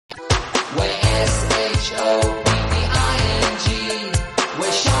We're shopping.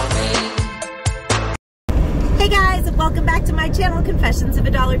 Hey guys, welcome back to my channel, Confessions of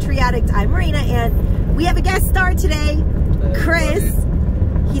a Dollar Tree Addict. I'm Marina, and we have a guest star today, Chris.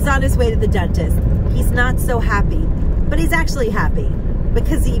 He's on his way to the dentist. He's not so happy, but he's actually happy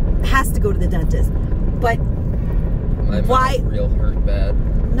because he has to go to the dentist. But why? Real hurt bad.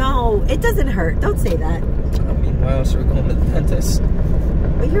 No, it doesn't hurt. Don't say that. I mean, why else are we going to the dentist?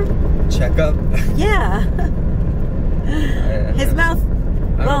 Well, you're... Checkup? Yeah. His mouth...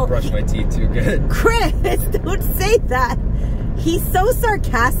 I don't brush my teeth too good. Chris, don't say that. He's so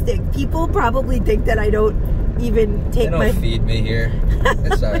sarcastic. People probably think that I don't even take they don't feed me here.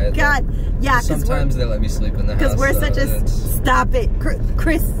 It's all right. God, yeah. Sometimes they let me sleep in the house. Because we're such a... Stop it.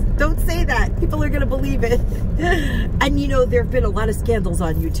 Chris, don't say that. People are going to believe it. And you know, there have been a lot of scandals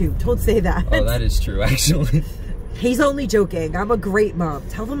on YouTube. Don't say that. Oh, that is true, actually. He's only joking. I'm a great mom.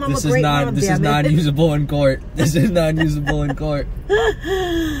 Tell him I'm a great mom, This is non-usable in court. This is non-usable in court.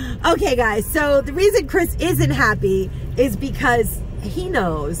 Okay, guys. So the reason Chris isn't happy is because he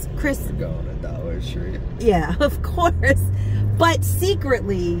knows Chris... We're going to Dollar Tree. Yeah, of course. But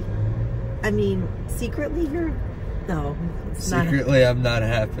secretly, I mean, secretly you're... No. Secretly, I'm not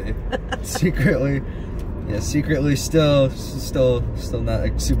happy. Secretly... Yeah, secretly still not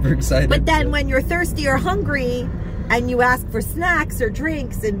like, super excited. But then when you're thirsty or hungry and you ask for snacks or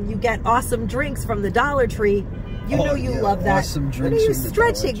drinks and you get awesome drinks from the Dollar Tree, you know you love that. Awesome What are you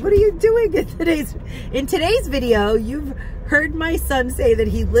stretching? What are you doing in today's video? You've heard my son say that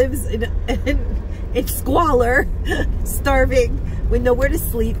he lives in squalor, starving, with nowhere to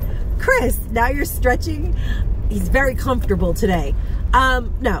sleep. Chris, now you're stretching. He's very comfortable today.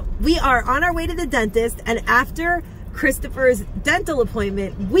 No, we are on our way to the dentist, and after Christopher's dental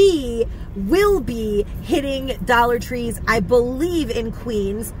appointment, we will be hitting Dollar Trees, I believe in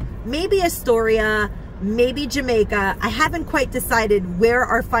Queens, maybe Astoria, maybe Jamaica. I haven't quite decided where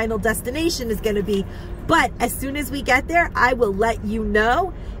our final destination is going to be, but as soon as we get there, I will let you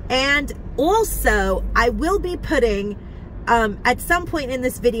know. And also, I will be putting, at some point in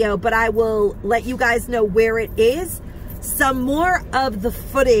this video, but I will let you guys know where it is, some more of the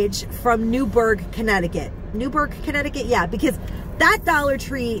footage from Newburgh, Connecticut. Newburgh, Connecticut, yeah, because that Dollar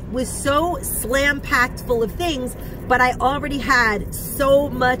Tree was so slam-packed full of things, but I already had so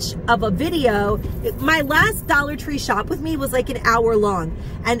much of a video. My last Dollar Tree shop with me was like an hour long,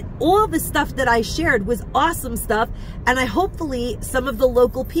 and all the stuff that I shared was awesome stuff, and hopefully some of the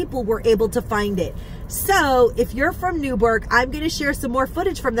local people were able to find it. So if you're from Newburgh, I'm going to share some more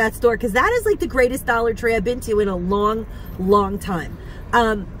footage from that store, because that is like the greatest Dollar Tree I've been to in a long, long time.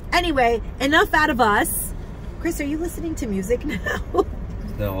 Anyway, enough out of us. Chris, are you listening to music now?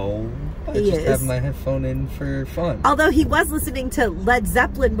 No, I just have my headphone in for fun. Although he was listening to Led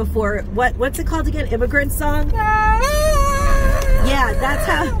Zeppelin before. What's it called again? Immigrant Song? Yeah, that's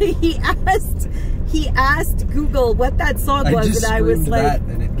how he asked Google what that song was, and I was like, that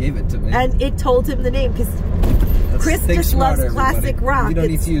and it gave it to me. And it told him the name, because Chris just loves classic rock. You don't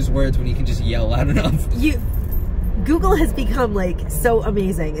need to use words when you can just yell loud enough. Google has become like so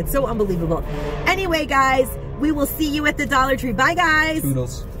amazing. It's so unbelievable. Anyway, guys, we will see you at the Dollar Tree. Bye, guys.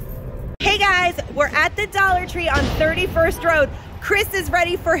 Toodles. Hey, guys, we're at the Dollar Tree on 31st Road. Chris is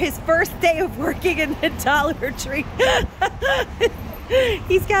ready for his first day of working in the Dollar Tree.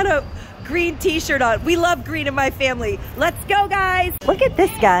 He's got a green t-shirt on. We love green in my family. Let's go, guys. Look at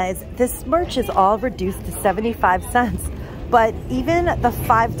this, guys. This merch is all reduced to 75 cents. But even the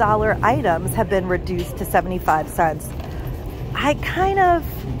 $5 items have been reduced to 75 cents. I kind of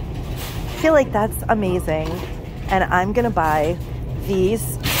feel like that's amazing. And I'm gonna buy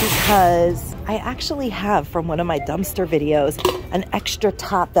these because I actually have, from one of my dumpster videos, an extra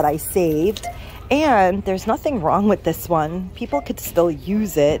top that I saved. And there's nothing wrong with this one. People could still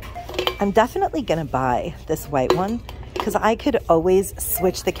use it. I'm definitely gonna buy this white one because I could always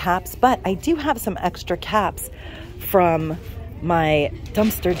switch the caps, but I do have some extra caps from my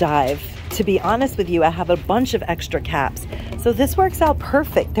dumpster dive. To be honest with you, I have a bunch of extra caps. So this works out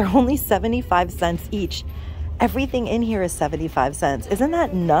perfect. They're only 75 cents each. Everything in here is 75 cents. Isn't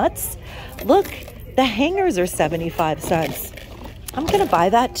that nuts? Look, the hangers are 75 cents. I'm gonna buy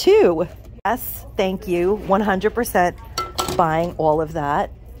that too. Yes, thank you, 100% buying all of that.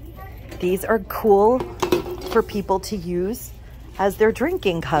 These are cool for people to use as their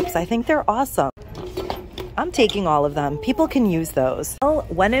drinking cups. I think they're awesome. I'm taking all of them. People can use those. Well,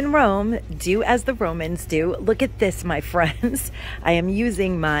 when in Rome, do as the Romans do. Look at this, my friends. I am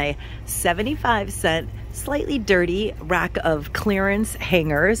using my 75-cent, slightly dirty rack of clearance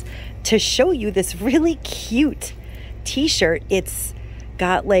hangers to show you this really cute t-shirt. It's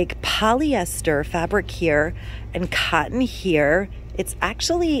got like polyester fabric here and cotton here. It's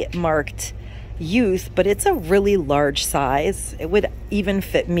actually marked youth, but it's a really large size. It would even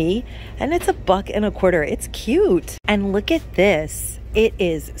fit me, and it's $1.25. It's cute. And look at this. It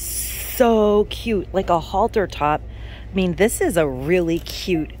is so cute, like a halter top. I mean, this is a really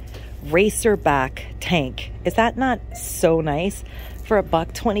cute racer back tank. Is that not so nice? For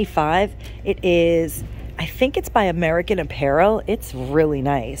 $1.25, it is, I think it's by American Apparel. It's really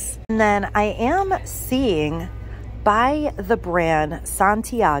nice. And then I am seeing by the brand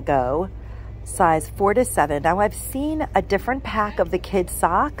Santiago, size 4 to 7. Now I've seen a different pack of the kids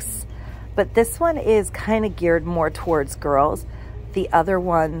socks, but this one is kind of geared more towards girls. The other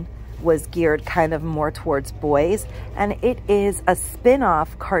one was geared kind of more towards boys, and it is a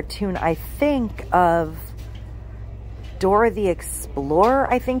spin-off cartoon, I think, of Dora the Explorer,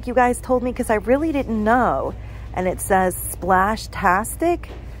 I think you guys told me, because I really didn't know. And it says Splash-tastic.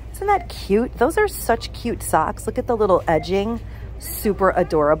 Isn't that cute? Those are such cute socks. Look at the little edging. Super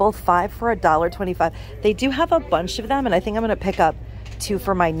adorable. 5 for $1.25. They do have a bunch of them, and I think I'm going to pick up 2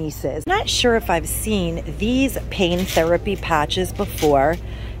 for my nieces. I'm not sure if I've seen these pain therapy patches before.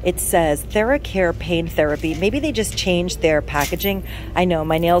 It says TheraCare Pain Therapy. Maybe they just changed their packaging. I know,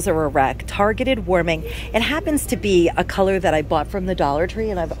 my nails are a wreck. Targeted warming. It happens to be a color that I bought from the Dollar Tree,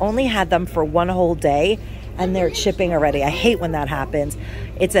 and I've only had them for 1 whole day, and they're shipping already. I hate when that happens.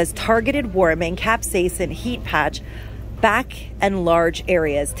 It says targeted warming, capsaicin, heat patch, back and large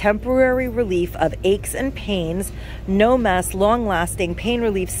areas, temporary relief of aches and pains, no mess, long-lasting pain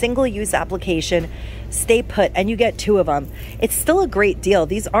relief, single-use application, stay put, and you get 2 of them. It's still a great deal.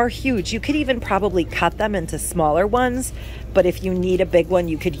 These are huge. You could even probably cut them into smaller ones, but if you need a big one,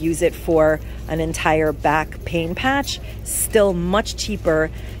 you could use it for an entire back pain patch. Still much cheaper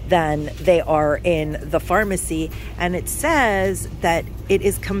than they are in the pharmacy. And it says that it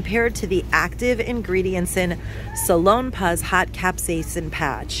is compared to the active ingredients in Salonpas hot capsaicin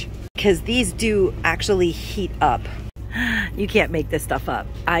patch, because these do actually heat up. You can't make this stuff up.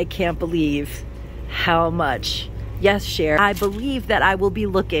 I can't believe how much. Yes, Cher, I believe that I will be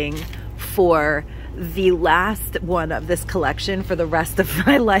looking for the last one of this collection for the rest of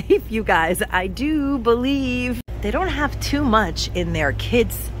my life, you guys. I do believe they don't have too much in their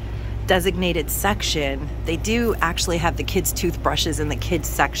kids designated section. They do actually have the kids toothbrushes in the kids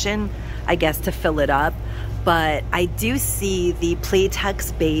section, I guess, to fill it up. But I do see the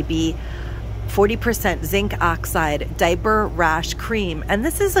Playtex Baby 40% zinc oxide diaper rash cream, and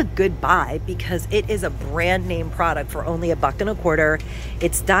this is a good buy because it is a brand name product for only $1.25.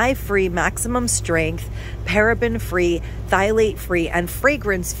 It's dye free, maximum strength, paraben free, phthalate free, and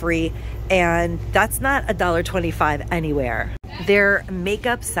fragrance free, and that's not $1.25 anywhere. Their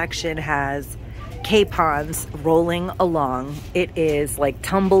makeup section has capons rolling along. It is like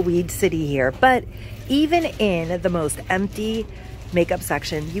tumbleweed city here, but even in the most empty makeup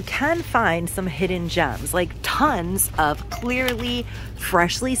section, you can find some hidden gems, like tons of clearly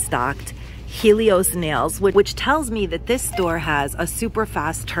freshly stocked Helios nails, which tells me that this store has a super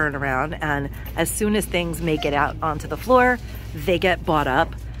fast turnaround, and as soon as things make it out onto the floor, they get bought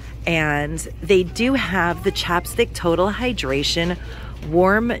up. And they do have the Chapstick Total Hydration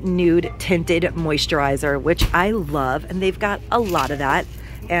Warm Nude Tinted Moisturizer, which I love, and they've got a lot of that.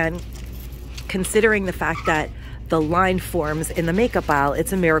 And considering the fact that the line forms in the makeup aisle,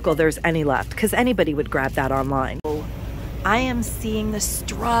 it's a miracle there's any left, because anybody would grab that online. I am seeing the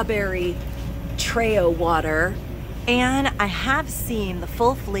strawberry Treo water, and I have seen the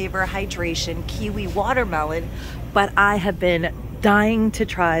full flavor hydration kiwi watermelon, but I have been dying to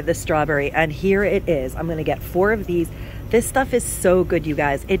try the strawberry, and here it is. I'm gonna get 4 of these. This stuff is so good, you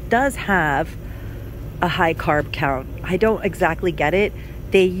guys. It does have a high carb count. I don't exactly get it.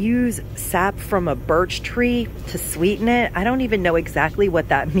 They use sap from a birch tree to sweeten it. I don't even know exactly what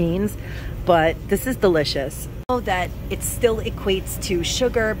that means, but this is delicious. I know that it still equates to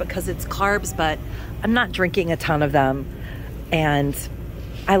sugar because it's carbs, but I'm not drinking a ton of them, and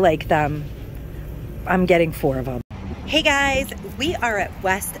I like them. I'm getting 4 of them. Hey guys, we are at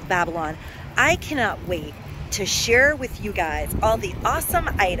West Babylon. I cannot wait to share with you guys all the awesome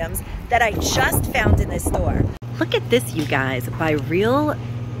items that I just found in this store. Look at this, you guys, by Real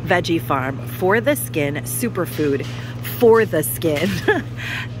Veggie Farm, for the skin, superfood for the skin.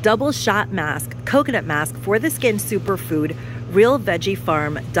 Double shot mask, coconut mask for the skin, superfood. Real Veggie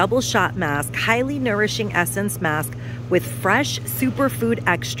Farm double shot mask, highly nourishing essence mask with fresh superfood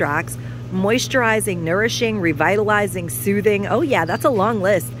extracts, moisturizing, nourishing, revitalizing, soothing. Oh yeah, that's a long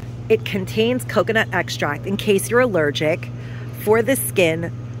list. It contains coconut extract in case you're allergic, for the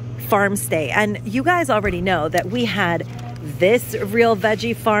skin, farm stay. And you guys already know that we had this Real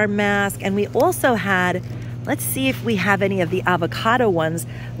Veggie Farm mask, and we also had, let's see if we have any of the avocado ones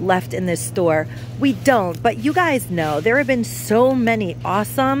left in this store. We don't, but you guys know there have been so many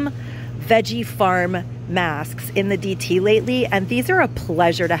awesome Veggie Farm masks in the DT lately, and these are a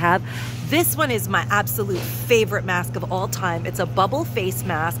pleasure to have. This one is my absolute favorite mask of all time. It's a bubble face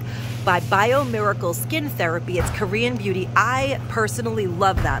mask by Biomiracle Skin Therapy. It's Korean beauty. I personally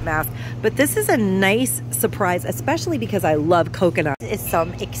love that mask, but this is a nice surprise, especially because I love coconut. This is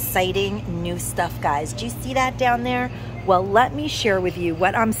some exciting new stuff, guys. Do you see that down there? Well, let me share with you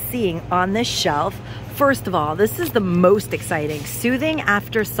what I'm seeing on this shelf. First of all, this is the most exciting, Soothing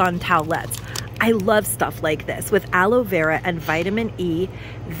After Sun Towelettes. I love stuff like this with aloe vera and vitamin E.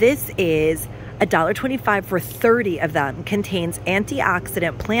 This is $1.25 for 30 of them. Contains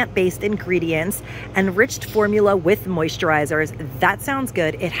antioxidant, plant-based ingredients, enriched formula with moisturizers. That sounds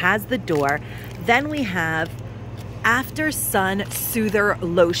good. It has the door. Then we have After Sun Soother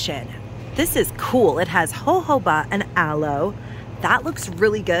Lotion. This is cool. It has jojoba and aloe. That looks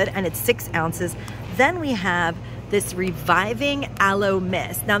really good, and it's 6 ounces. Then we have this Reviving Aloe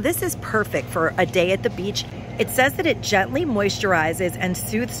Mist. Now this is perfect for a day at the beach. It says that it gently moisturizes and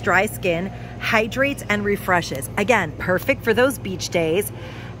soothes dry skin, hydrates and refreshes. Again, perfect for those beach days.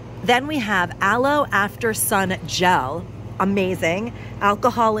 Then we have Aloe After Sun Gel. Amazing.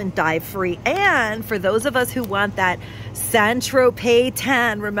 Alcohol and dye free. And for those of us who want that Saint-Tropez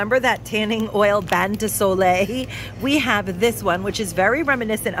tan, remember that tanning oil Bain de Soleil? We have this one, which is very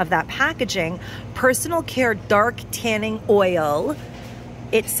reminiscent of that packaging. Personal Care Dark Tanning Oil.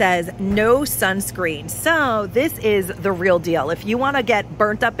 It says no sunscreen. So this is the real deal. If you want to get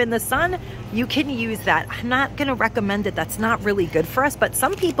burnt up in the sun, you can use that. I'm not going to recommend it. That's not really good for us, but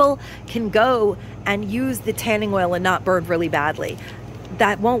some people can go and use the tanning oil and not burn really badly.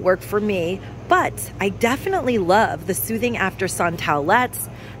 That won't work for me, but I definitely love the Soothing After Sun Towelettes.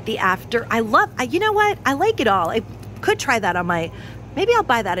 You know what? I like it all. I could try that on maybe I'll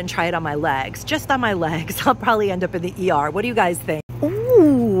buy that and try it on my legs. Just on my legs. I'll probably end up in the ER. What do you guys think?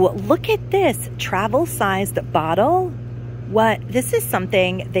 Ooh, look at this travel-sized bottle. What? This is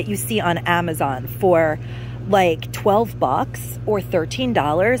something that you see on Amazon for like 12 bucks or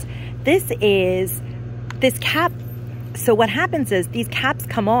 $13. This cap. So what happens is these caps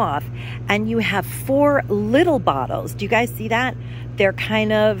come off and you have 4 little bottles. Do you guys see that? They're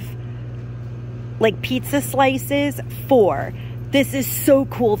kind of like pizza slices. 4. This is so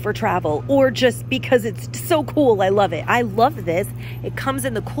cool for travel, or just because it's so cool. I love it. I love this. It comes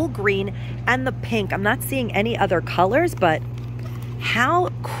in the cool green and the pink. I'm not seeing any other colors, but how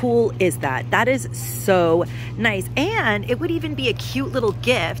cool is that? That is so nice. And it would even be a cute little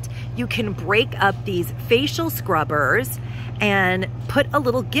gift. You can break up these facial scrubbers and put a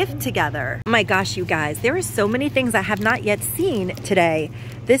little gift together. Oh my gosh, you guys, there are so many things I have not yet seen today.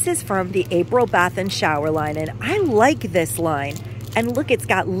 This is from the April Bath and Shower line, and I like this line. And look, it's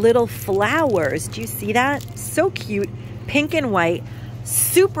got little flowers. Do you see that? So cute, pink and white,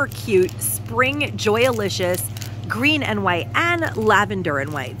 super cute, spring joyalicious, green and white, and lavender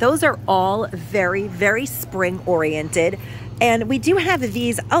and white. Those are all very, very spring oriented. And we do have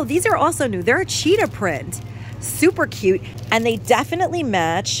these. Oh, these are also new. They're a cheetah print. Super cute, and they definitely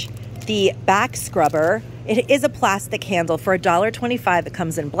match the back scrubber. It is a plastic handle for $1.25. It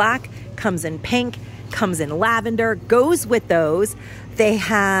comes in black, comes in pink, comes in lavender, goes with those. They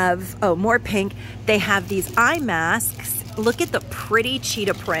have, oh, more pink. They have these eye masks. Look at the pretty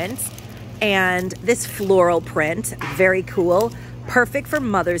cheetah print and this floral print. Very cool. Perfect for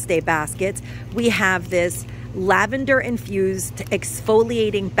Mother's Day baskets. We have this lavender infused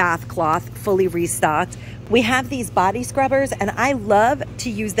exfoliating bath cloth, fully restocked. We have these body scrubbers, and I love to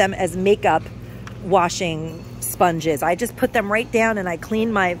use them as makeup washing sponges. I just put them right down and I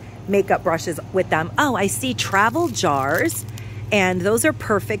clean my makeup brushes with them. Oh, I see travel jars, and those are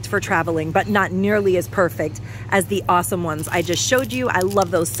perfect for traveling, but not nearly as perfect as the awesome ones I just showed you. I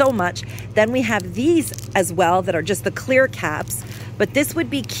love those so much. Then we have these as well that are just the clear caps, but this would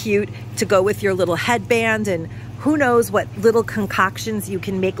be cute to go with your little headband, and who knows what little concoctions you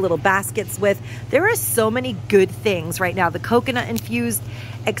can make little baskets with. There are so many good things right now. The coconut infused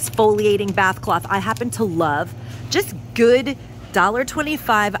exfoliating bath cloth I happen to love. Just good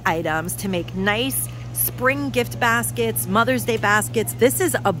 $1.25 items to make nice spring gift baskets, Mother's Day baskets. This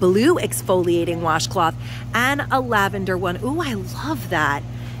is a blue exfoliating washcloth and a lavender one. Ooh, I love that.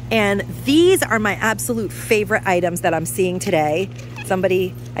 And these are my absolute favorite items that I'm seeing today.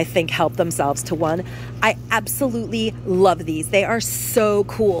 Somebody, I think, helped themselves to one. I absolutely love these. They are so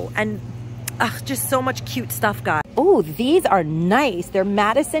cool, and just so much cute stuff, guys. Oh, these are nice. They're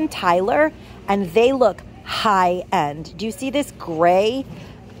Madison Tyler, and they look high end. Do you see this gray,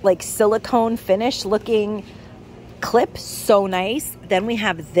 like silicone finish looking clip? So nice. Then we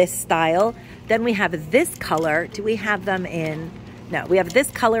have this style. Then we have this color. Do we have them in? No, we have this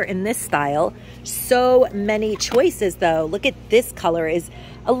color in this style. So many choices though. Look at this color is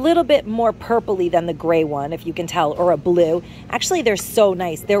a little bit more purpley than the gray one, if you can tell, or a blue. Actually, they're so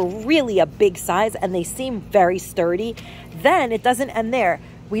nice. They're really a big size and they seem very sturdy. Then it doesn't end there.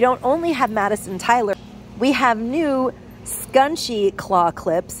 We don't only have Madison Tyler, we have new scunchie claw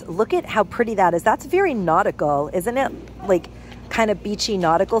clips. Look at how pretty that is. That's very nautical, isn't it? Like kind of beachy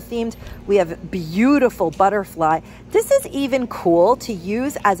nautical themed. We have beautiful butterfly. This is even cool to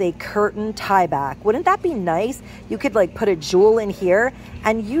use as a curtain tie back. Wouldn't that be nice? You could like put a jewel in here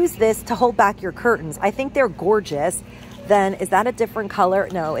and use this to hold back your curtains. I think they're gorgeous. Then is that a different color?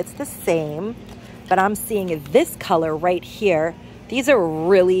 No, it's the same, but I'm seeing this color right here. These are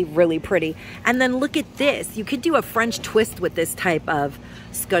really, really pretty. And then look at this. You could do a French twist with this type of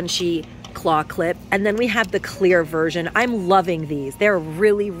scunchie claw clip. And then we have the clear version. I'm loving these. They're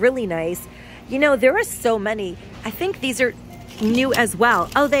really, really nice. You know, there are so many. I think these are new as well.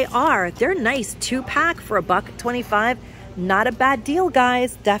 Oh, they are. They're nice. 2-pack for $1.25. Not a bad deal,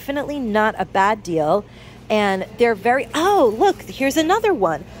 guys. Definitely not a bad deal. And they're very, oh, look, here's another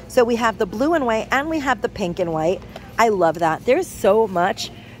one. So we have the blue and white and we have the pink and white. I love that. There's so much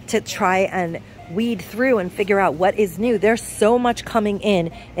to try and weed through and figure out what is new. There's so much coming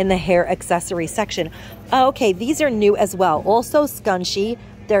in the hair accessory section. Oh, okay, these are new as well. Also scunchie.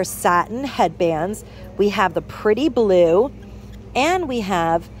 They're satin headbands. We have the pretty blue and we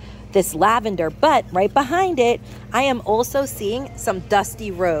have this lavender, but right behind it, I am also seeing some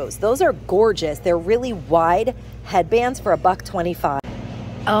dusty rose. Those are gorgeous. They're really wide headbands for $1.25.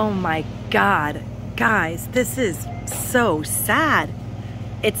 Oh my God, guys, this is so sad.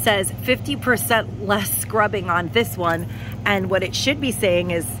 It says 50% less scrubbing on this one, and what it should be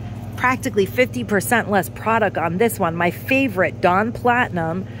saying is practically 50% less product on this one. My favorite, Dawn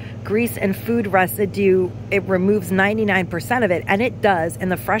Platinum grease and food residue. It removes 99% of it, and it does in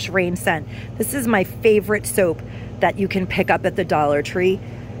the Fresh Rain scent. This is my favorite soap that you can pick up at the Dollar Tree.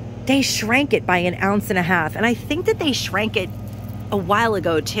 They shrank it by 1.5 ounces, and I think that they shrank it a while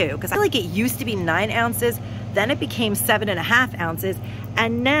ago too, because I feel like it used to be 9 ounces, then it became 7.5 ounces,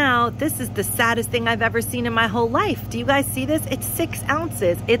 and now this is the saddest thing I've ever seen in my whole life. Do you guys see this? It's 6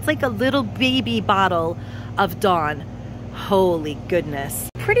 ounces. It's like a little baby bottle of Dawn. Holy goodness.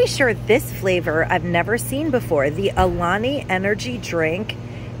 Pretty sure this flavor I've never seen before. The Alani energy drink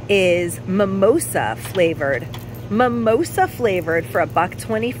is mimosa flavored. Mimosa flavored for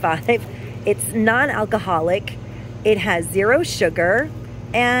 $1.25. It's non-alcoholic. It has 0 sugar.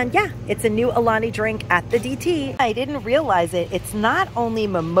 And yeah, it's a new Alani drink at the DT. I didn't realize it. It's not only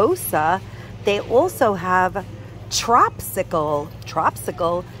mimosa, they also have tropsicle.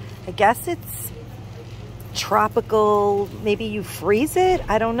 Tropsicle, I guess it's tropical, maybe you freeze it?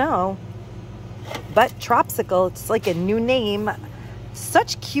 I don't know. But tropsicle, it's like a new name.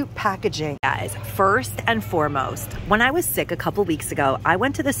 Such cute packaging. Guys, first and foremost, when I was sick a couple weeks ago, I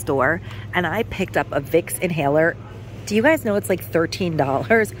went to the store and I picked up a Vicks inhaler. Do you guys know it's like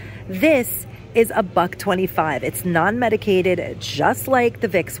 $13? This is $1.25. It's non-medicated, just like the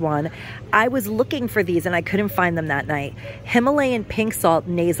Vicks one. I was looking for these and I couldn't find them that night. Himalayan pink salt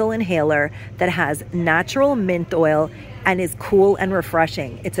nasal inhaler that has natural mint oil and is cool and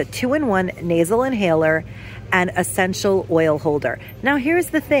refreshing. It's a 2-in-1 nasal inhaler and essential oil holder. Now here's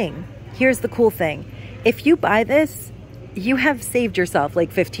the thing. Here's the cool thing. If you buy this, you have saved yourself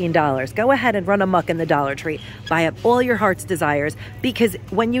like $15. Go ahead and run amok in the Dollar Tree. Buy up all your heart's desires, because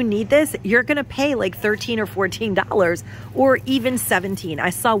when you need this, you're gonna pay like $13 or $14 or even $17. I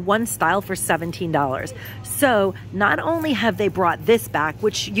saw one style for $17. So not only have they brought this back,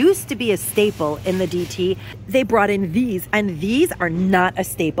 which used to be a staple in the DT, they brought in these, and these are not a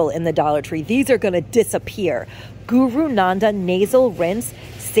staple in the Dollar Tree. These are gonna disappear. Guru Nanda Nasal Rinse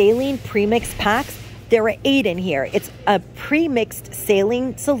Saline Premix Packs. There are 8 in here. It's a pre-mixed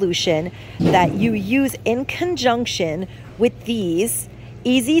saline solution that you use in conjunction with these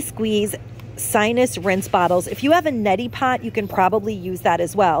Easy Squeeze sinus rinse bottles. If you have a neti pot, you can probably use that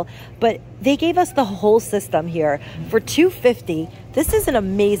as well. But they gave us the whole system here for $2.50. This is an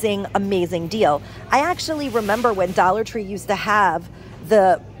amazing, amazing deal. I actually remember when Dollar Tree used to have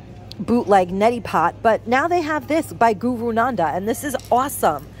the bootleg neti pot, but now they have this by Guru Nanda, and this is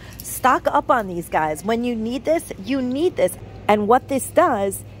awesome. Stock up on these guys. When you need this, you need this. And what this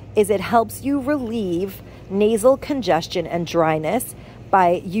does is it helps you relieve nasal congestion and dryness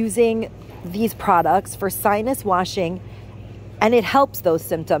by using these products for sinus washing and it helps those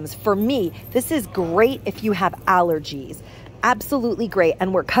symptoms. For me, this is great if you have allergies. Absolutely great.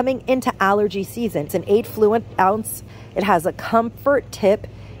 And we're coming into allergy season. It's an 8 fluid ounce. It has a comfort tip,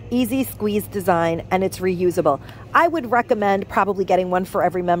 easy squeeze design, and it's reusable. I would recommend probably getting one for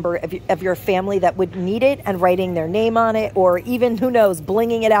every member of your family that would need it and writing their name on it, or even, who knows,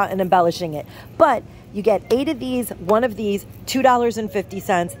 blinging it out and embellishing it. But you get 8 of these, one of these,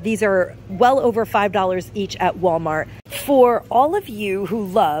 $2.50. These are well over $5 each at Walmart. For all of you who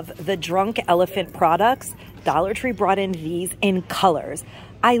love the Drunk Elephant products, Dollar Tree brought in these in colors.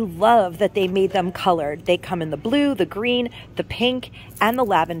 I love that they made them colored. They come in the blue, the green, the pink, and the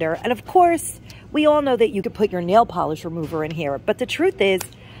lavender. And of course, we all know that you could put your nail polish remover in here, but the truth is,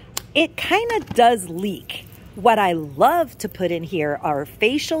 it kind of does leak. What I love to put in here are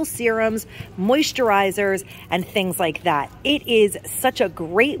facial serums, moisturizers, and things like that. It is such a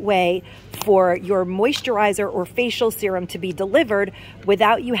great way for your moisturizer or facial serum to be delivered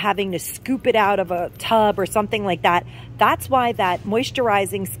without you having to scoop it out of a tub or something like that. That's why that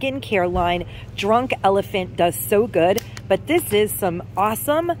moisturizing skincare line, Drunk Elephant, does so good. But this is some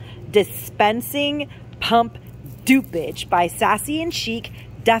awesome dispensing pump dupage by Sassy and Chic.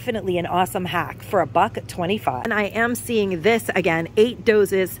 Definitely an awesome hack for $1.25. And I am seeing this again, 8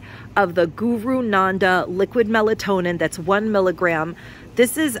 doses of the Guru Nanda liquid melatonin. That's 1 milligram.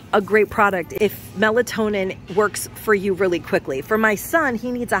 This is a great product if melatonin works for you really quickly. For my son,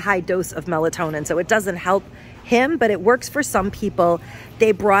 he needs a high dose of melatonin, so it doesn't help him, but it works for some people.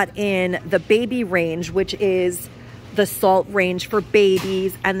 They brought in the baby range, which is the salt range for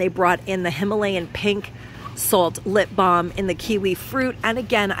babies, and they brought in the Himalayan pink salt lip balm in the kiwi fruit. And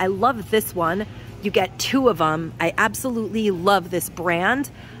again, I love this one. You get 2 of them. I absolutely love this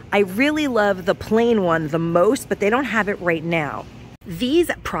brand. I really love the plain one the most, but they don't have it right now. These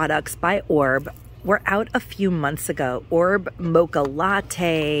products by Orb were out a few months ago. Orb Mocha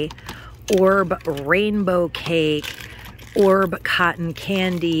Latte, Orb Rainbow Cake, Orb Cotton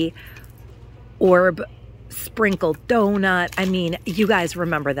Candy, Orb Sprinkled Donut. I mean, you guys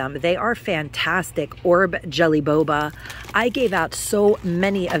remember them. They are fantastic. Orb Jelly Boba. I gave out so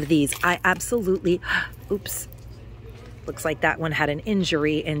many of these. I absolutely, oops. Looks like that one had an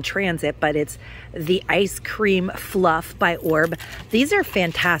injury in transit, but it's the Ice Cream Fluff by Orb. These are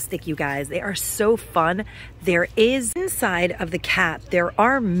fantastic, you guys. They are so fun. There is inside of the cap, there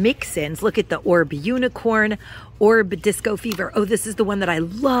are mix-ins. Look at the Orb Unicorn, Orb Disco Fever. Oh, this is the one that I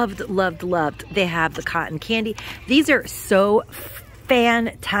loved, loved, loved. They have the cotton candy. These are so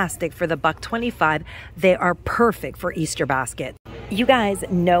fantastic for the $1.25. They are perfect for Easter basket. You guys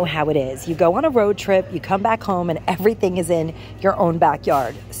know how it is. You go on a road trip, you come back home, and everything is in your own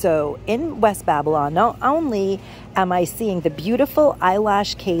backyard. So in West Babylon, not only am I seeing the beautiful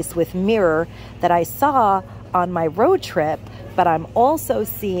eyelash case with mirror that I saw on my road trip, but I'm also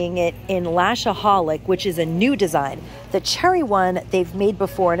seeing it in Lashaholic, which is a new design. The cherry one they've made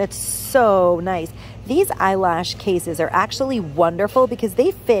before, and it's so nice. These eyelash cases are actually wonderful because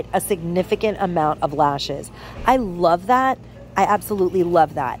they fit a significant amount of lashes. I love that. I absolutely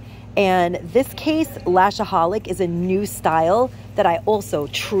love that. And this case, Lashaholic, is a new style that I also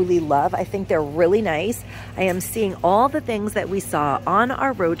truly love. I think they're really nice. I am seeing all the things that we saw on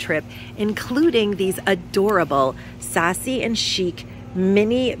our road trip, including these adorable Sassy and Chic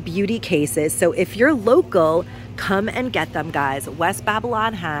mini beauty cases. So if you're local, come and get them, guys. West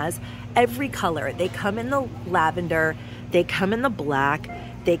Babylon has every color. They come in the lavender, they come in the black,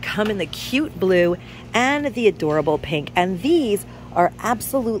 they come in the cute blue and the adorable pink. And these are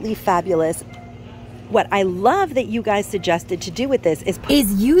absolutely fabulous. What I love that you guys suggested to do with this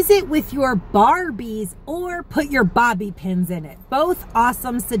is use it with your Barbies or put your bobby pins in it. Both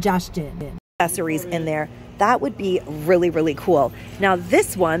awesome suggestions. Accessories in there. That would be really, really cool. Now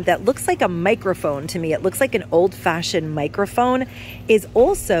this one that looks like a microphone to me, it looks like an old-fashioned microphone, is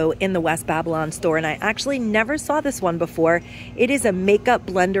also in the West Babylon store, and I actually never saw this one before. It is a makeup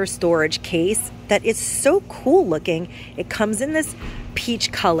blender storage case that is so cool looking. It comes in this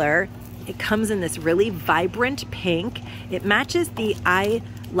peach color. It comes in this really vibrant pink. It matches the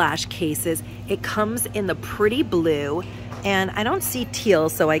eyelash cases. It comes in the pretty blue. And I don't see teal,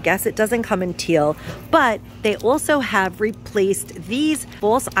 so I guess it doesn't come in teal. But they also have replaced these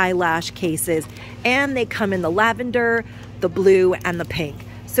false eyelash cases, and they come in the lavender, the blue, and the pink.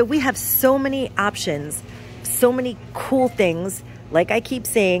 So we have so many options, so many cool things, like I keep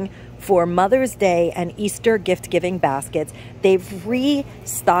saying, for Mother's Day and Easter gift-giving baskets. They've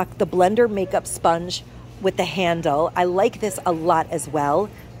restocked the blender makeup sponge with the handle. I like this a lot as well.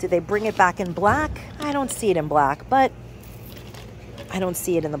 Do they bring it back in black? I don't see it in black, but I don't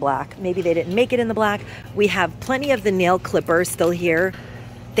see it in the black. Maybe they didn't make it in the black. We have plenty of the nail clippers still here.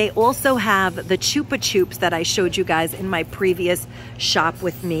 They also have the Chupa Chups that I showed you guys in my previous shop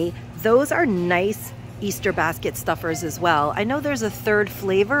with me. Those are nice Easter basket stuffers as well. I know there's a third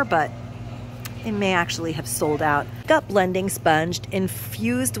flavor, but it may actually have sold out. Gut blending sponge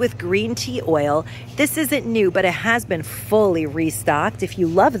infused with green tea oil. This isn't new, but it has been fully restocked. If you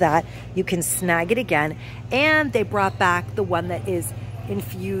love that, you can snag it again. And they brought back the one that is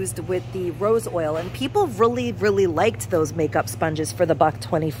infused with the rose oil, and people really liked those makeup sponges for the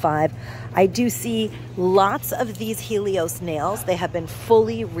 $1.25. I do see lots of these Helios nails. They have been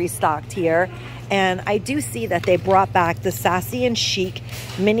fully restocked here, and I do see that they brought back the Sassy and Chic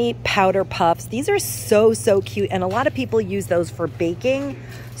mini powder puffs. These are so cute, and a lot of people use those for baking,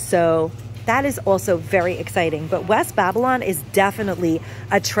 so that is also very exciting. But West Babylon is definitely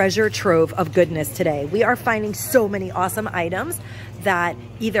a treasure trove of goodness today. We are finding so many awesome items that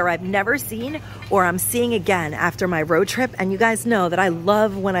either I've never seen or I'm seeing again after my road trip. And you guys know that I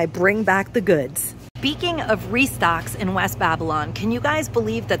love when I bring back the goods. Speaking of restocks in West Babylon, can you guys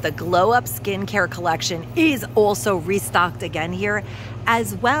believe that the Glow Up skincare collection is also restocked again here,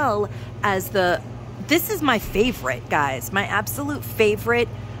 as well as this is my favorite, guys. My absolute favorite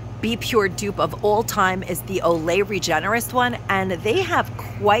Be Pure dupe of all time is the Olay Regenerist one, and they have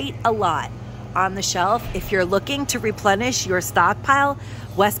quite a lot on the shelf. If you're looking to replenish your stockpile,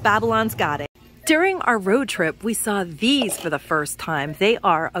 West Babylon's got it. During our road trip, we saw these for the first time. They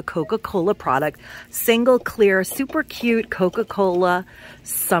are a Coca-Cola product, single clear, super cute Coca-Cola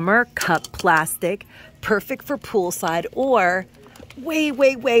summer cup plastic, perfect for poolside or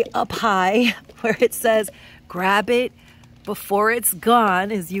way up high where it says grab it before it's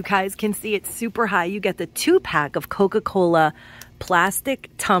gone. As you guys can see, it's super high. You get the 2-pack of Coca-Cola plastic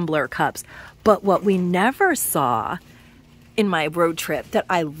tumbler cups. But what we never saw in my road trip that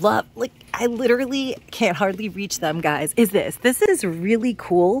I love, like I literally can't hardly reach them, guys, is this. This is really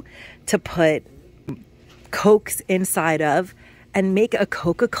cool to put Cokes inside of and make a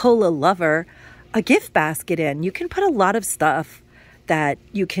Coca-Cola lover a gift basket in. You can put a lot of stuff that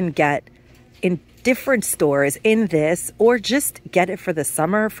you can get in different stores in this, or just get it for the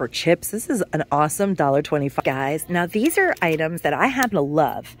summer for chips. This is an awesome $1.25, guys. Now these are items that I happen to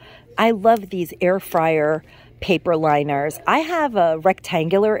love. I love these air fryer paper liners. I have a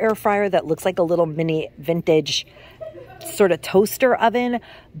rectangular air fryer that looks like a little mini vintage sort of toaster oven,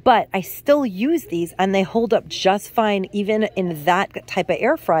 but I still use these and they hold up just fine even in that type of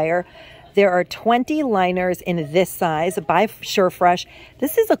air fryer. There are 20 liners in this size by SureFresh.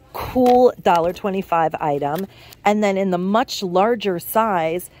 This is a cool $1.25 item. And then in the much larger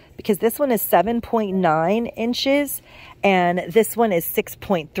size, because this one is 7.9 inches and this one is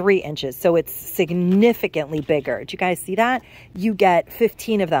 6.3 inches. So it's significantly bigger. Do you guys see that? You get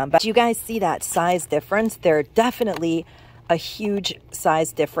 15 of them. But do you guys see that size difference? They're definitely a huge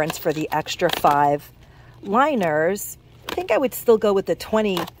size difference for the extra 5 liners. I think I would still go with the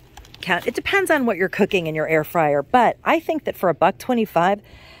 20 count. It depends on what you're cooking in your air fryer, but I think that for $1.25,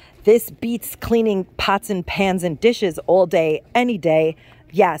 this beats cleaning pots and pans and dishes all day, any day.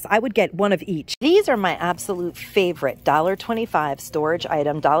 Yes, I would get one of each. These are my absolute favorite $1.25 storage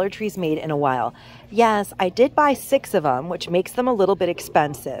item Dollar Tree's made in a while. Yes, I did buy 6 of them, which makes them a little bit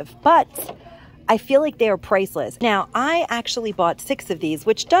expensive, but I feel like they are priceless. Now, I actually bought 6 of these,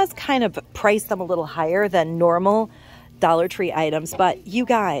 which does kind of price them a little higher than normal Dollar Tree items, but you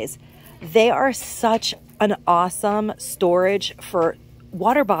guys, they are such an awesome storage for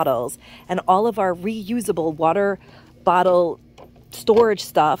water bottles and all of our reusable water bottle storage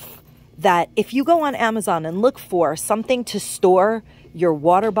stuff, that if you go on Amazon and look for something to store your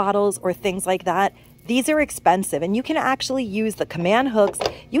water bottles or things like that, these are expensive, and you can actually use the command hooks.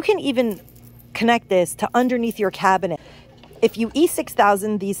 You can even connect this to underneath your cabinet. If you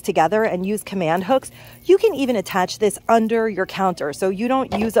E6000 these together and use command hooks, you can even attach this under your counter so you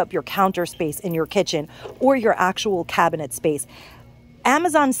don't use up your counter space in your kitchen or your actual cabinet space.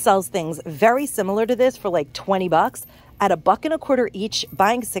 Amazon sells things very similar to this for like 20 bucks. At $1.25 each,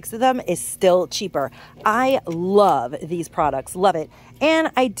 buying 6 of them is still cheaper. I love these products, love it. And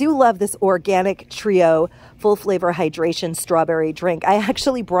I do love this organic trio full flavor hydration strawberry drink. I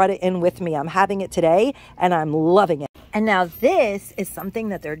actually brought it in with me. I'm having it today and I'm loving it. And now this is something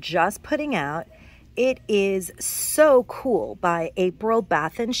that they're just putting out. It is so cool by April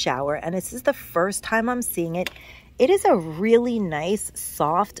Bath and Shower, and this is the first time I'm seeing it. It is a really nice,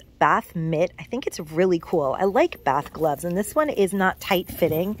 soft bath mitt. I think it's really cool. I like bath gloves, and this one is not tight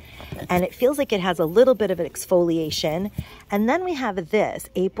fitting, and it feels like it has a little bit of an exfoliation. And then we have this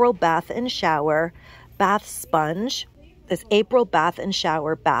April Bath and Shower bath sponge. this April bath and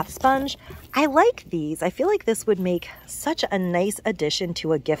shower bath sponge. I like these. I feel like this would make such a nice addition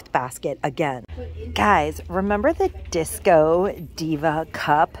to a gift basket again. Guys, remember the Disco Diva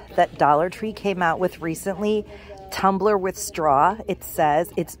cup that Dollar Tree came out with recently? Tumbler with straw. It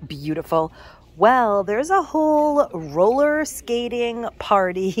says it's beautiful. Well, there's a whole roller skating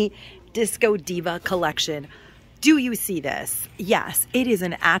party Disco Diva collection. Do you see this? Yes, it is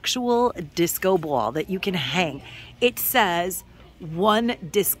an actual disco ball that you can hang. It says one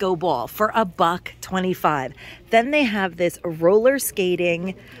disco ball for $1.25. Then they have this roller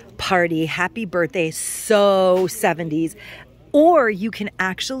skating party, happy birthday, so 70s. Or you can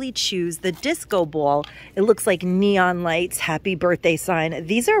actually choose the disco ball. It looks like neon lights, happy birthday sign.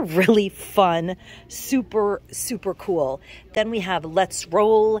 These are really fun, super, super cool. Then we have Let's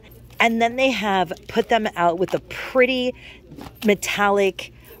Roll. And then they have put them out with a pretty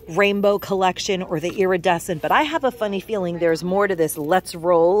metallic rainbow collection or the iridescent. But I have a funny feeling there's more to this Let's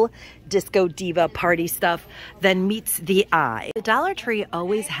Roll Disco Diva party stuff than meets the eye. The Dollar Tree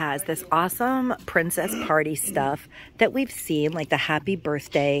always has this awesome princess party stuff that we've seen, like the happy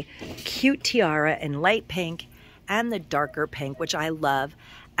birthday, cute tiara in light pink and the darker pink, which I love,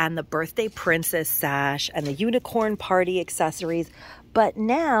 and the birthday princess sash and the unicorn party accessories. But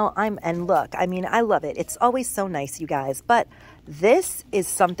now and look, I mean, I love it. It's always so nice, you guys. But this is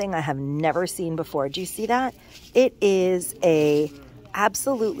something I have never seen before. Do you see that? It is a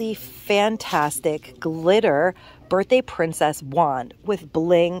absolutely fantastic glitter birthday princess wand with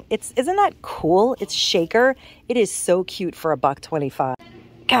bling. Isn't that cool? It's shaker. It is so cute for $1.25.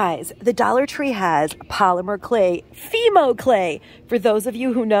 Guys, the Dollar Tree has polymer clay, Fimo clay. For those of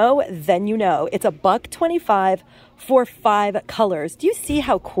you who know, then you know. It's $1.25 for 5 colors. Do you see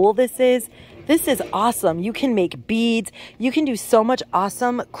how cool this is? This is awesome. You can make beads. You can do so much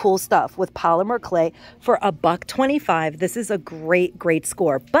awesome, cool stuff with polymer clay for $1.25. This is a great, great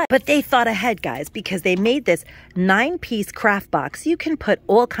score. But they thought ahead, guys, because they made this 9-piece craft box. You can put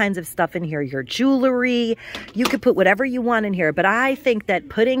all kinds of stuff in here, your jewelry. You could put whatever you want in here. But I think that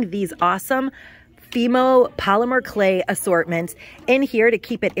putting these awesome Fimo polymer clay assortments in here to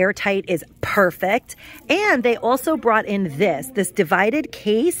keep it airtight is perfect. And they also brought in this divided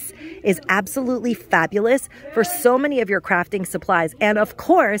case is absolutely fabulous for so many of your crafting supplies. And of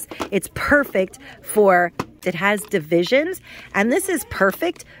course, it's perfect for, it has divisions, and this is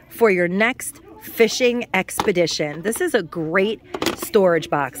perfect for your next fishing expedition. This is a great storage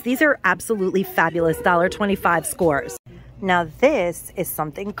box. These are absolutely fabulous $1.25 scores. Now this is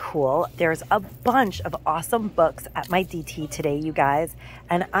something cool. There's a bunch of awesome books at my DT today, you guys,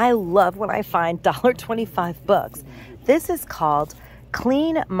 and I love when I find $1.25 books. This is called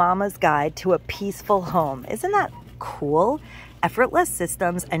Clean Mama's Guide to a Peaceful Home. Isn't that cool? Effortless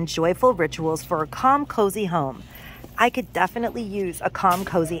systems and joyful rituals for a calm, cozy home. I could definitely use a calm,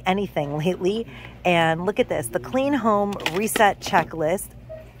 cozy anything lately. And look at this, the Clean Home Reset Checklist.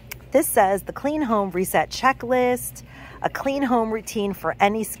 This says the Clean Home Reset Checklist, a clean home routine for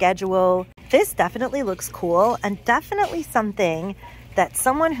any schedule. This definitely looks cool and definitely something that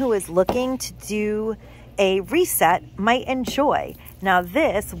someone who is looking to do a reset might enjoy. Now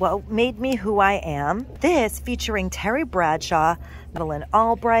this, what made me who I am, this featuring Terry Bradshaw, Madeleine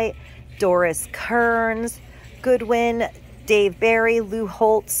Albright, Doris Kearns, Goodwin, Dave Barry, Lou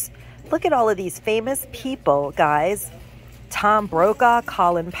Holtz. Look at all of these famous people, guys. Tom Brokaw,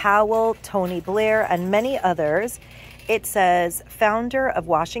 Colin Powell, Tony Blair, and many others. It says, founder of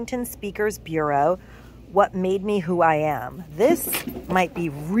Washington Speakers Bureau, what made me who I am. This might be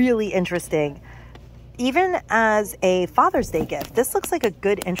really interesting, even as a Father's Day gift. This looks like a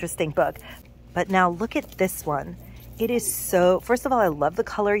good, interesting book. But now look at this one. It is so, first of all, I love the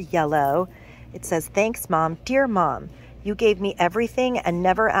color yellow. It says, thanks, Mom. Dear Mom, you gave me everything and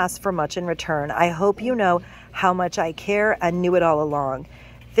never asked for much in return. I hope you know how much I care and knew it all along.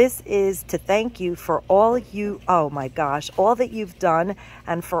 This is to thank you for all oh my gosh, all that you've done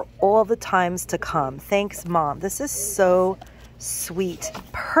and for all the times to come. Thanks, Mom. This is so sweet.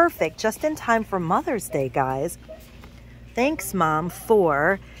 Perfect. Just in time for Mother's Day, guys. Thanks, Mom,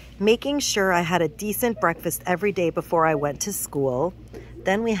 for making sure I had a decent breakfast every day before I went to school.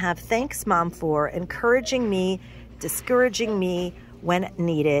 Then we have thanks, Mom, for encouraging me, discouraging me when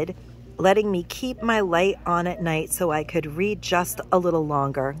needed, letting me keep my light on at night so I could read just a little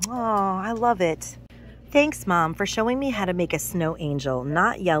longer. Oh, I love it. Thanks, Mom, for showing me how to make a snow angel,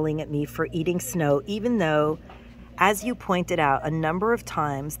 not yelling at me for eating snow, even though As you pointed out a number of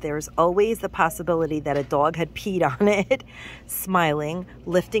times, there's always the possibility that a dog had peed on it. Smiling,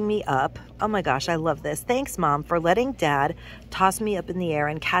 lifting me up. Oh my gosh, I love this. Thanks, Mom, for letting Dad toss me up in the air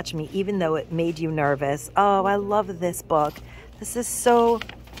and catch me even though it made you nervous. Oh, I love this book. This is so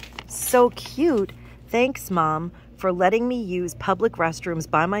cute. Thanks, Mom, for letting me use public restrooms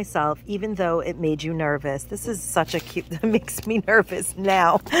by myself even though it made you nervous. This is such a cute, that makes me nervous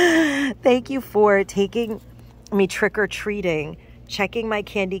now. Thank you for taking me trick-or-treating, checking my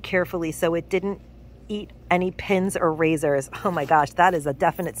candy carefully so it didn't eat any pins or razors. Oh my gosh, that is a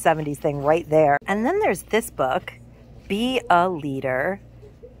definite 70s thing right there. And then there's this book, Be a Leader.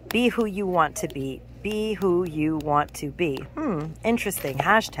 Be who you want to be. Be who you want to be. Interesting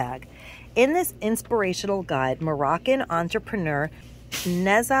hashtag. In this inspirational guide, Moroccan entrepreneur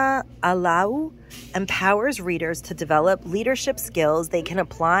Neza Alau empowers readers to develop leadership skills they can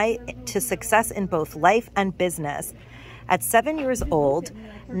apply to success in both life and business. At 7 years old,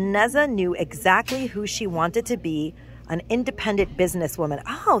 Neza knew exactly who she wanted to be, an independent businesswoman.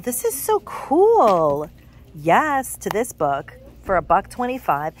 Oh, this is so cool. Yes, to this book for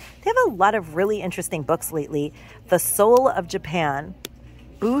 $1.25. They have a lot of really interesting books lately. The Soul of Japan.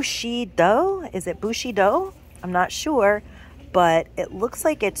 Bushido? Is it Bushido? I'm not sure. But it looks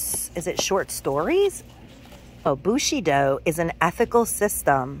like is it short stories? Oh, Bushido is an ethical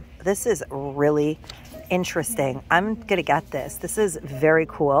system. This is really interesting. I'm gonna get this. This is very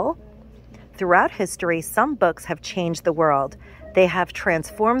cool. Throughout history, some books have changed the world. They have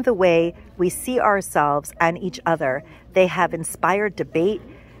transformed the way we see ourselves and each other. They have inspired debate,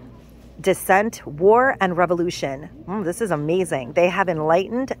 dissent, war, and revolution. This is amazing. They have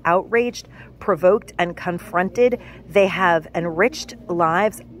enlightened, outraged, provoked, and confronted. They have enriched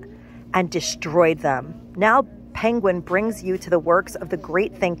lives and destroyed them. Now, Penguin brings you to the works of the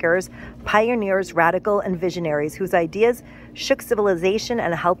great thinkers, pioneers, radical, and visionaries whose ideas shook civilization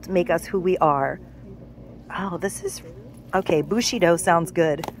and helped make us who we are. Oh, this is... Okay, Bushido sounds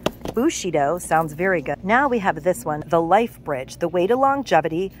good. Bushido sounds very good. Now we have this one, The Life Bridge, The Way to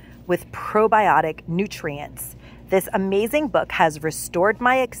Longevity with Probiotic Nutrients. This amazing book has restored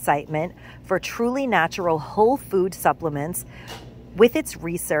my excitement for truly natural whole food supplements with its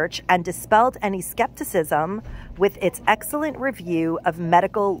research and dispelled any skepticism with its excellent review of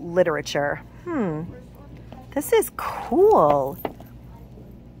medical literature. This is cool.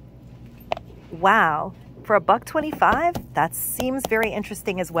 Wow. For $1.25, that seems very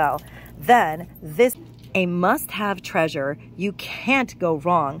interesting as well. Then this, a must-have treasure. You can't go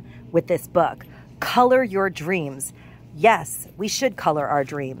wrong with this book. Color Your Dreams. Yes, we should color our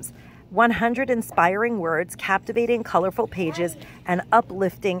dreams. 100 inspiring words, captivating, colorful pages, and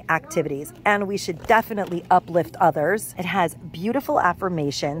uplifting activities. And we should definitely uplift others. It has beautiful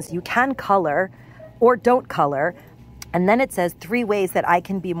affirmations. You can color or don't color. And then it says 3 ways that I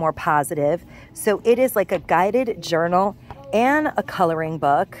can be more positive. So it is like a guided journal and a coloring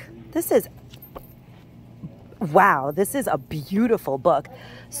book. This is, wow, this is a beautiful book.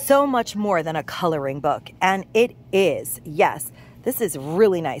 So much more than a coloring book. And it is, yes, this is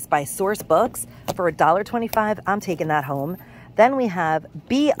really nice. By Source Books for $1.25. I'm taking that home. Then we have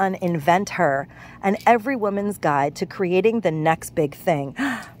Be an Inventor, an Every Woman's Guide to Creating the Next Big Thing.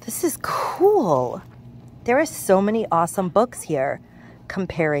 This is cool. There are so many awesome books here,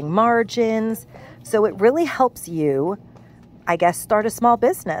 comparing margins. So it really helps you, I guess, start a small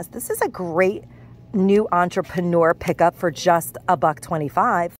business. This is a great new entrepreneur pickup for just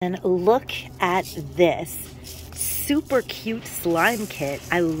 $1.25. And look at this super cute slime kit.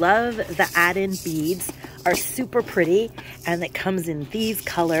 I love the add-in beads, are super pretty, and it comes in these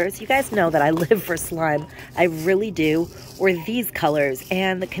colors. You guys know that I live for slime. I really do. Or these colors,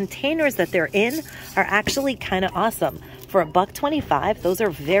 and the containers that they're in are actually kind of awesome. For $1.25, those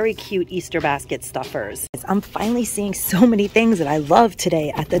are very cute Easter basket stuffers. I'm finally seeing so many things that I love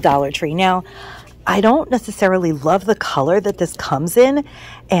today at the Dollar Tree. Now, I don't necessarily love the color that this comes in,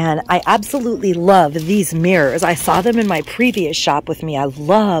 and I absolutely love these mirrors. I saw them in my previous shop with me. I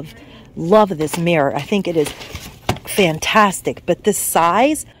love this mirror. I think it is fantastic, but this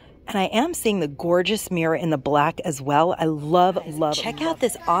size, and I am seeing the gorgeous mirror in the black as well. I love. Check out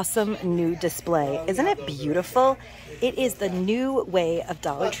this awesome new display. Isn't it beautiful? It is the new way of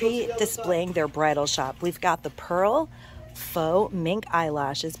Dollar Tree displaying their bridal shop. We've got the pearl faux mink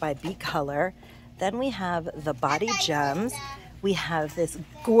eyelashes by Be Color. Then we have the body gems. We have this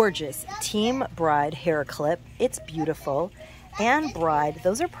gorgeous Team Bride hair clip. It's beautiful. And bride,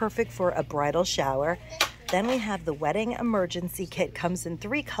 those are perfect for a bridal shower. Then we have the wedding emergency kit. Comes in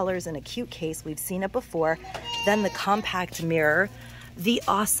 3 colors in a cute case. We've seen it before. Then the compact mirror. The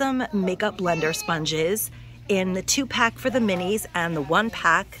awesome makeup blender sponges in the 2-pack for the minis and the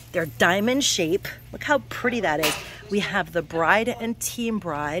 1-pack. They're diamond shape. Look how pretty that is. We have the bride and team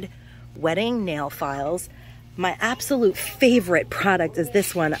bride wedding nail files. My absolute favorite product is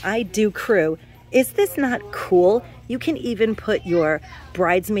this one, I Do Crew. Is this not cool? You can even put your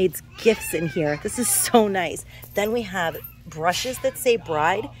bridesmaids' gifts in here. This is so nice. Then we have brushes that say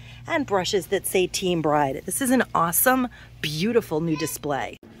bride and brushes that say team bride. This is an awesome, beautiful new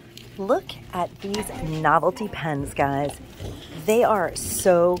display. Look at these novelty pens, guys. They are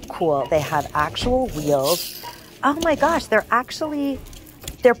so cool. They have actual wheels. Oh my gosh, they're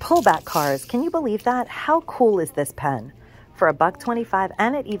pullback cars. Can you believe that? How cool is this pen? For $1.25,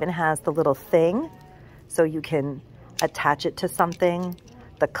 and it even has the little thing so you can attach it to something,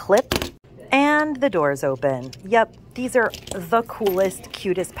 the clip, and the doors open. Yep, these are the coolest,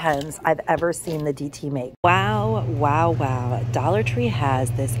 cutest pens I've ever seen the DT make. Wow, wow, wow. Dollar Tree has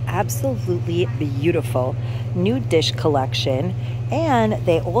this absolutely beautiful new dish collection, and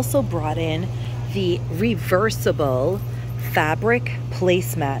they also brought in the reversible fabric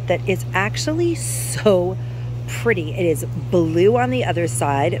placemat that is actually so pretty. It is blue on the other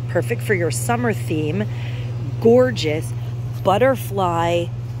side, perfect for your summer theme. Gorgeous butterfly.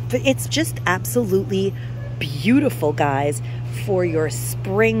 It's just absolutely beautiful, guys, for your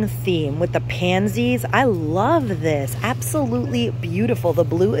spring theme with the pansies. I love this. Absolutely beautiful. The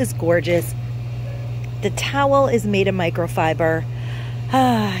blue is gorgeous. The towel is made of microfiber.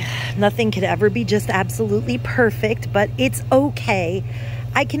 Nothing could ever be just absolutely perfect, but it's okay.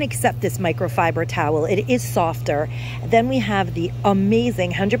 I can accept this microfiber towel. It is softer. Then we have the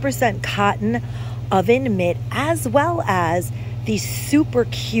amazing 100% cotton oven mitt, as well as these super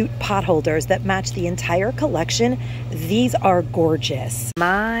cute pot holders that match the entire collection. These are gorgeous.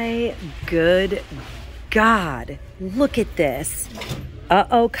 My good God, look at this.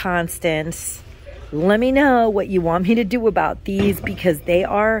 Uh-oh, Constance. Let me know what you want me to do about these, because they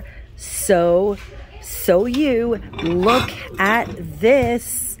are so you. Look at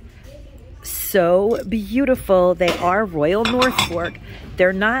this. So beautiful. They are Royal Norfolk.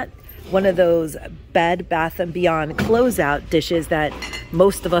 They're not one of those Bed Bath & Beyond closeout dishes that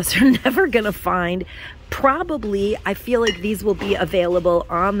most of us are never gonna find. Probably, I feel like these will be available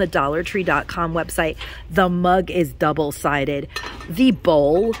on the dollartree.com website. The mug is double-sided. The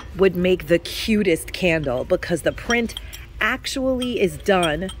bowl would make the cutest candle because the print actually is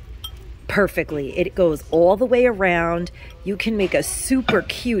done perfectly. It goes all the way around. You can make a super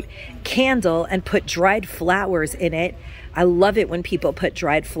cute candle and put dried flowers in it. I love it when people put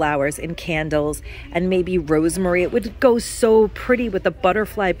dried flowers in candles, and maybe rosemary. It would go so pretty with the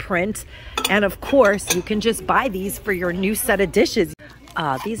butterfly print. And of course, you can just buy these for your new set of dishes.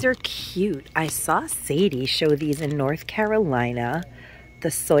 These are cute. I saw Sadie show these in North Carolina.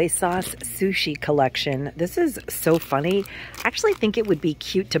 The soy sauce sushi collection. This is so funny. I actually think it would be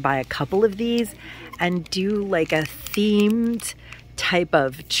cute to buy a couple of these and do like a themed type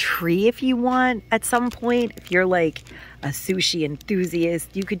of tree if you want at some point. If you're like a sushi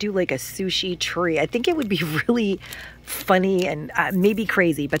enthusiast, you could do like a sushi tree. I think it would be really funny and maybe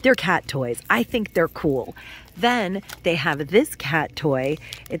crazy, but they're cat toys. I think they're cool. Then they have this cat toy.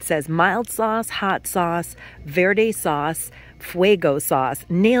 It says mild sauce, hot sauce, verde sauce, fuego sauce.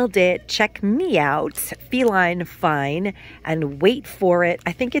 Nailed it. Check me out. Feline fine. And wait for it.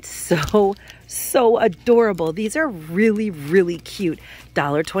 I think it's so adorable. These are really, really cute.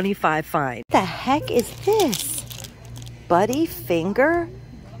 $1.25 fine. What the heck is this? Buddy Finger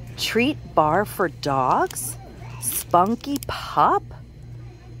treat bar for dogs? Spunky Pup?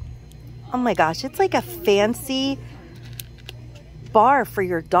 Oh my gosh, it's like a fancy bar for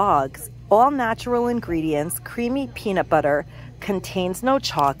your dogs. All natural ingredients, creamy peanut butter, contains no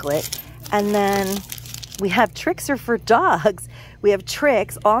chocolate. And then we have Trixer for dogs. We have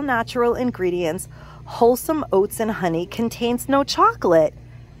Trix, all natural ingredients, wholesome oats and honey, contains no chocolate.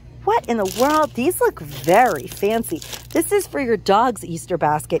 What in the world? These look very fancy. This is for your dog's Easter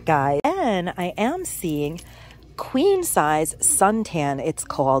basket, guys. And I am seeing queen size suntan. It's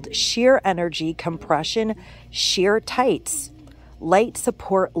called Sheer Energy Compression Sheer Tights. Light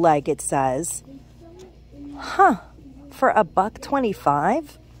support leg, it says. For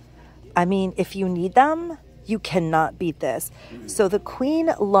 $1.25? I mean, if you need them, you cannot beat this. So the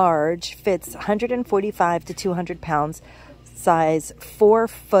queen large fits 145 to 200 pounds, size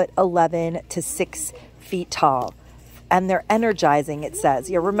 4'11" to 6 feet tall. And they're energizing, it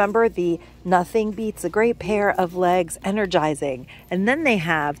says. You remember the nothing beats a great pair of legs, energizing. And then they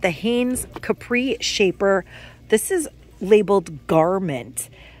have the Hanes Capri Shaper. This is labeled garment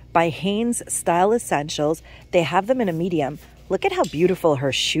by Hanes Style Essentials. They have them in a medium. Look at how beautiful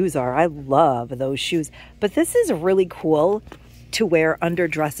her shoes are. I love those shoes. But this is really cool to wear under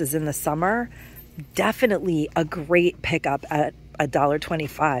dresses in the summer. Definitely a great pickup at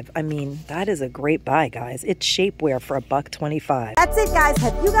 $1.25. I mean, that is a great buy, guys. It's shapewear for $1.25. That's it, guys.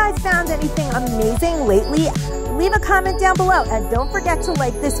 Have you guys found anything amazing lately? Leave a comment down below, and don't forget to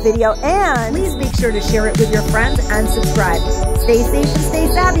like this video, and please make sure to share it with your friends and subscribe. Stay safe and stay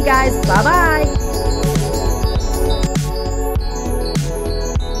savvy, guys. Bye-bye.